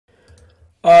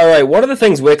Alright, one of the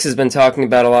things Wix has been talking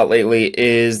about a lot lately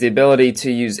is the ability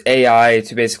to use AI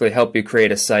to basically help you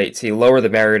create a site to lower the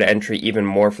barrier to entry even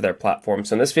more for their platform.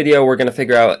 So in this video, we're going to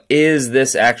figure out, is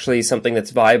this actually something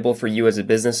that's viable for you as a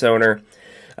business owner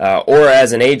or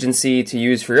as an agency to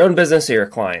use for your own business or your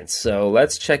clients? So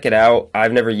let's check it out.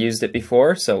 I've never used it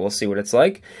before, so we'll see what it's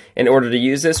like. In order to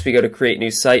use this, we go to Create New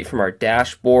Site from our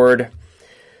dashboard.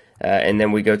 And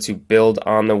then we go to build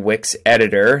on the Wix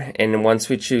editor, and once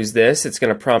we choose this, it's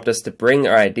going to prompt us to bring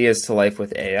our ideas to life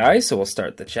with AI. So we'll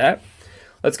start the chat.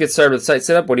 Let's get started with site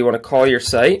setup. What do you want to call your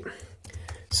site?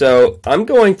 So I'm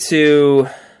going to,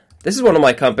 this is one of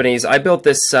my companies. I built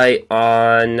this site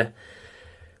on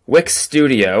Wix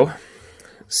Studio.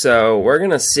 So we're going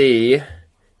to see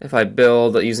if I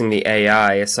build using the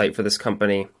AI a site for this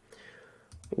company,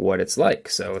 what it's like.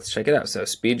 So let's check it out. So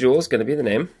SpeedJewel is going to be the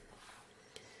name.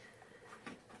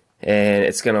 And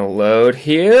it's going to load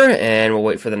here, and we'll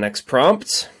wait for the next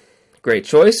prompt. Great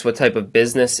choice. What type of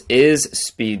business is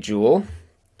SpeedJewel?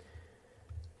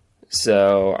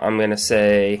 So I'm going to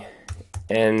say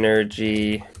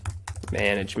energy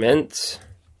management.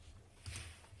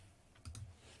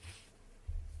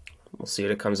 We'll see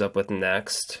what it comes up with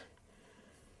next.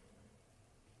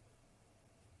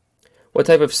 What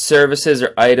type of services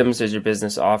or items does your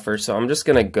business offer? So I'm just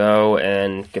going to go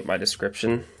and get my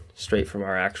description straight from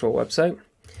our actual website.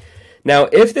 Now,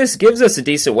 if this gives us a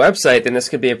decent website, then this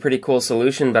could be a pretty cool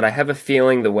solution, but I have a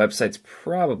feeling the website's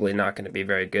probably not going to be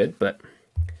very good, but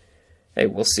hey,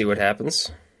 we'll see what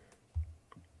happens.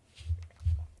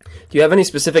 Do you have any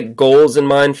specific goals in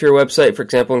mind for your website? For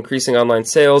example, increasing online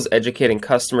sales, educating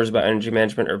customers about energy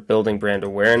management, or building brand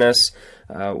awareness?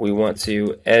 We want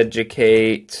to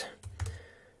educate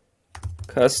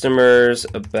customers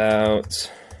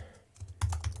about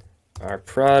our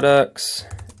products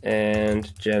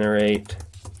and generate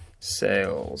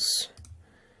sales.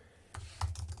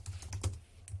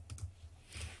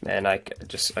 Man, I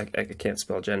can't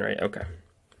spell generate. Okay.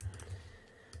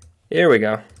 Here we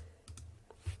go.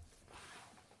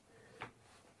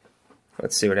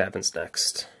 Let's see what happens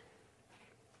next.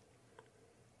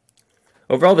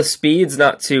 Overall, the speed's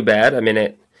not too bad. I mean,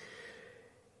 it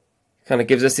kind of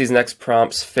gives us these next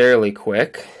prompts fairly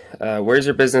quick. Where's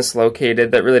your business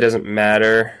located? That really doesn't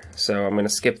matter. So I'm going to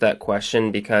skip that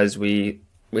question because we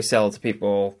sell to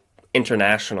people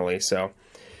internationally. So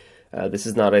this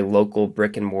is not a local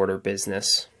brick and mortar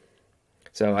business.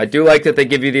 So I do like that they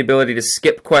give you the ability to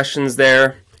skip questions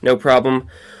there. No problem.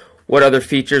 What other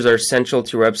features are essential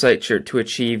to your website to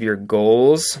achieve your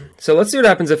goals? So let's see what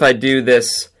happens if I do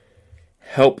this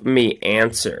help me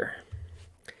answer.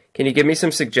 Can you give me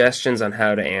some suggestions on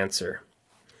how to answer?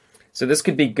 So this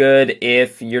could be good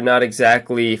if you're not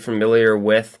exactly familiar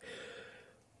with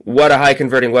what a high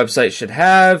converting website should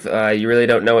have. You really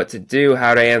don't know what to do,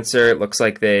 how to answer. It looks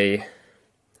like they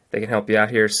can help you out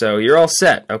here. So you're all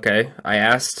set. Okay, I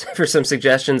asked for some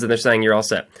suggestions and they're saying you're all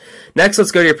set. Next,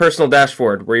 let's go to your personal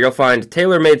dashboard where you'll find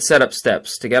tailor-made setup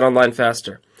steps to get online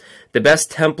faster. The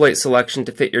best template selection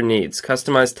to fit your needs.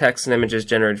 Customized text and images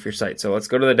generated for your site. So let's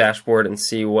go to the dashboard and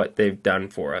see what they've done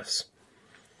for us.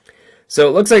 So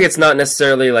it looks like it's not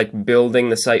necessarily like building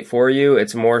the site for you.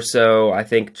 It's more so, I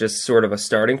think, just sort of a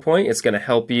starting point. It's going to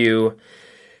help you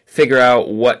figure out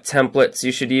what templates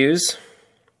you should use.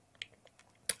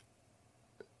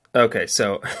 Okay,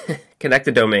 so connect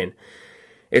a domain.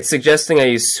 It's suggesting I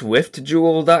use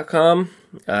swiftjewel.com,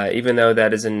 even though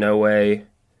that is in no way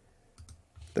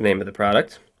the name of the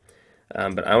product.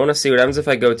 But I want to see what happens if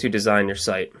I go to design your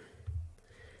site.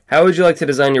 How would you like to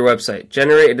design your website?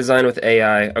 Generate a design with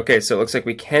AI. Okay, so it looks like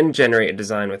we can generate a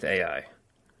design with AI.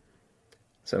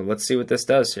 So let's see what this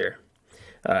does here.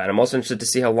 And I'm also interested to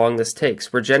see how long this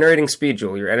takes. We're generating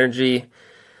SpeedJewel, your energy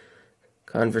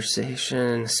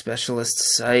conversation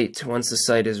specialist site. Once the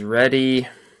site is ready,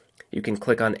 you can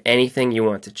click on anything you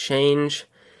want to change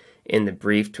in the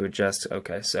brief to adjust.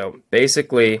 Okay, so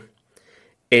basically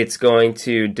it's going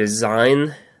to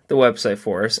design the website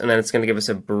for us, and then it's going to give us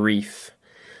a brief.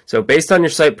 So based on your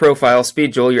site profile,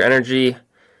 SpeedJewel, your energy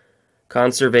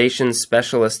conservation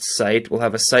specialist site, will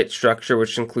have a site structure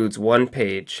which includes one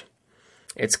page.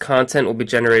 Its content will be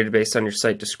generated based on your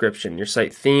site description. Your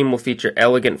site theme will feature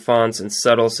elegant fonts and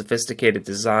subtle, sophisticated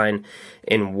design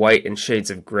in white and shades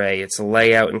of gray. Its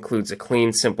layout includes a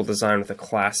clean, simple design with a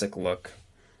classic look.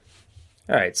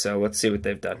 Alright, so let's see what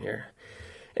they've done here.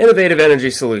 Innovative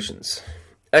energy solutions.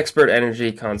 Expert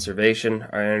energy conservation,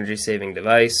 our energy-saving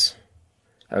device.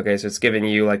 Okay, so it's giving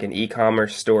you like an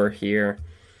e-commerce store here.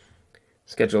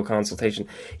 Schedule consultation.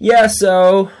 Yeah,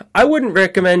 so I wouldn't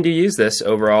recommend you use this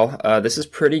overall. This is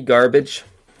pretty garbage.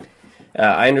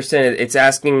 I understand it's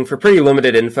asking for pretty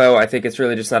limited info. I think it's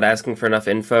really just not asking for enough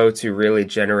info to really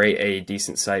generate a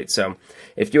decent site. So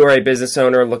if you are a business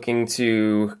owner looking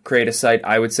to create a site,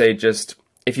 I would say just,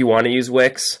 if you want to use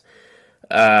Wix,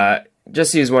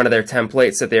 just use one of their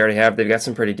templates that they already have. They've got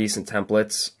some pretty decent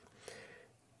templates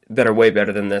that are way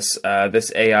better than this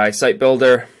AI site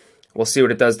builder. We'll see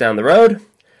what it does down the road.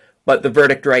 But the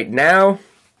verdict right now,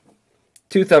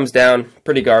 2 thumbs down,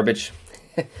 pretty garbage.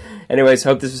 Anyways,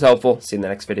 hope this was helpful. See you in the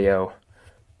next video.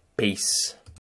 Peace.